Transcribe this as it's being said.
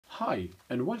Hi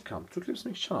and welcome to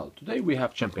Clipsmixxx channel. Today we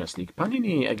have Champions League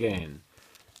Panini again.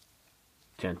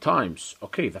 10 times.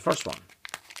 Okay, the first one.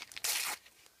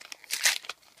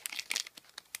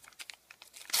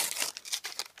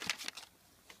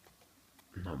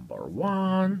 Number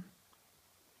 1.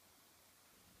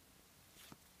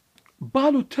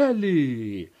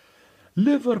 Balotelli.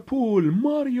 Liverpool,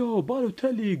 Mario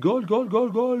Balotelli, goal, goal, goal,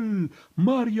 goal.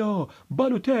 Mario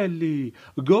Balotelli,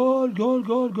 goal, goal,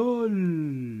 goal, goal.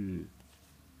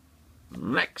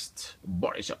 Next,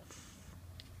 Borisov.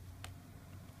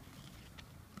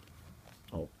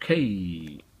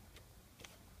 Okay.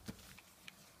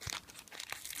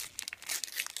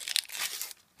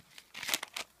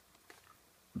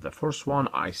 The first one,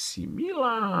 AC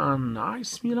Milan,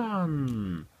 AC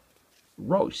Milan.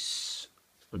 Royce,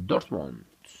 Dortmund.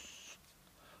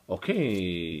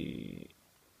 Okay.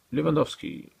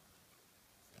 Lewandowski.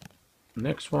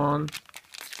 Next one.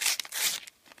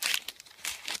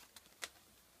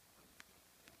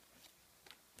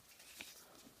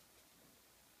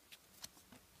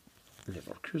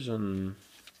 Leverkusen.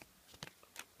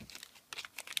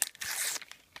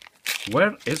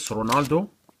 Where is Ronaldo?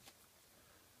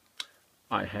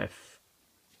 I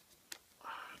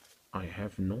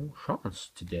have no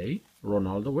chance today.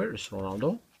 Ronaldo, where is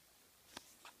Ronaldo?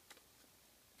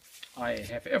 I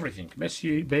have everything.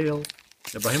 Messi, Bale,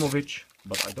 Ibrahimovic,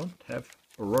 but I don't have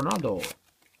Ronaldo.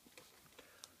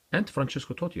 And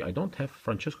Francesco Totti. I don't have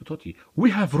Francesco Totti.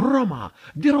 We have Roma.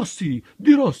 De Rossi.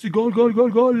 De Rossi. Goal, goal, goal,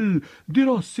 goal. De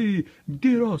Rossi.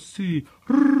 De Rossi.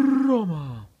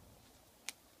 Roma.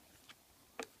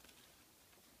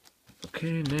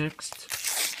 Okay, next.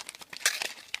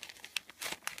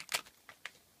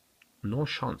 No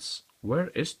chance. Where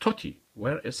is Totti?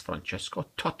 Where is Francesco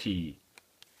Totti?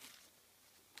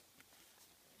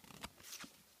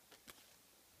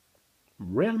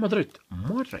 Real Madrid.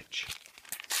 Modric.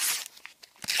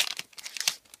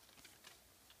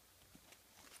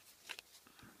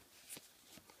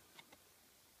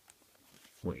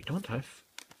 We don't have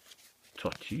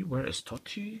Totti. Where is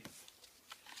Totti?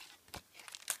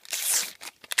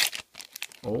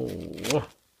 Oh,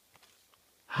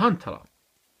 Huntela.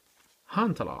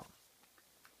 Huntela.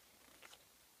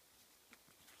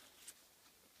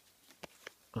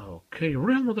 Okay,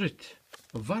 Real Madrid.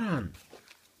 Varane.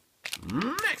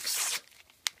 Next.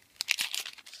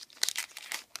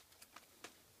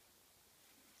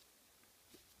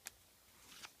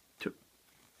 Two,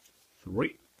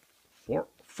 3, 4,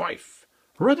 5.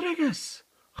 Rodriguez.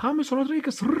 James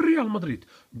Rodriguez. Real Madrid.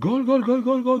 Goal, goal, goal,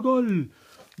 goal, goal, goal.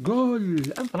 Goal.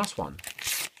 And the last one.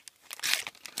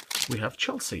 We have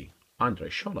Chelsea. Andre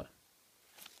Scholler.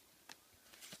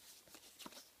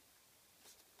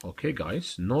 Okay,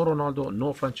 guys. No Ronaldo,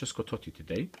 no Francesco Totti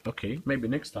today. Okay, maybe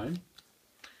next time.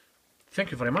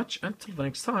 Thank you very much. Until the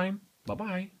next time.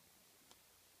 Bye-bye.